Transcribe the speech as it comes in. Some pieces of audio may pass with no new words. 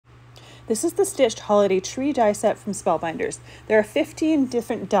This is the Stitched Holiday Tree die set from Spellbinders. There are 15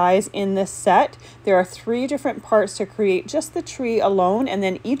 different dies in this set. There are 3 different parts to create just the tree alone, and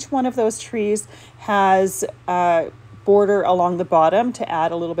then each one of those trees has a border along the bottom to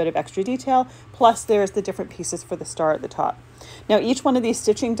add a little bit of extra detail, plus there's the different pieces for the star at the top. Now each one of these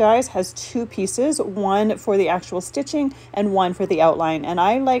stitching dies has 2 pieces, one for the actual stitching and one for the outline, and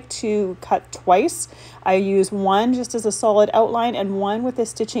I like to cut twice. I use one just as a solid outline and one with a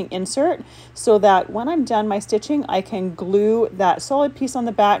stitching insert, so that when I'm done my stitching I can glue that solid piece on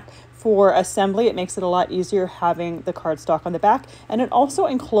the back for assembly. It makes it a lot easier having the cardstock on the back, and it also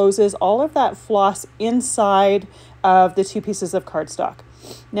encloses all of that floss inside of the 2 pieces of cardstock.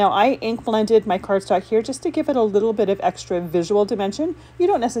 Now I ink blended my cardstock here just to give it a little bit of extra visual dimension. You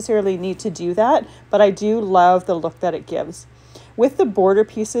don't necessarily need to do that, but I do love the look that it gives. With the border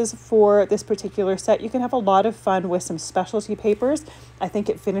pieces for this particular set, you can have a lot of fun with some specialty papers. I think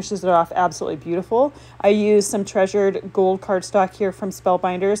it finishes it off absolutely beautiful. I use some treasured gold cardstock here from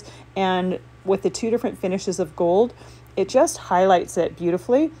Spellbinders, and with the 2 different finishes of gold, it just highlights it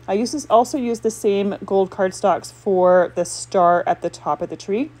beautifully. I also use the same gold cardstocks for the star at the top of the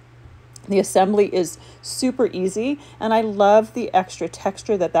tree. The assembly is super easy, and I love the extra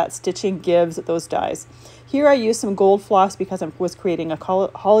texture that stitching gives those dies. Here I use some gold floss because I was creating a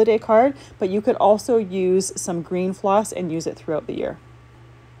holiday card, but you could also use some green floss and use it throughout the year.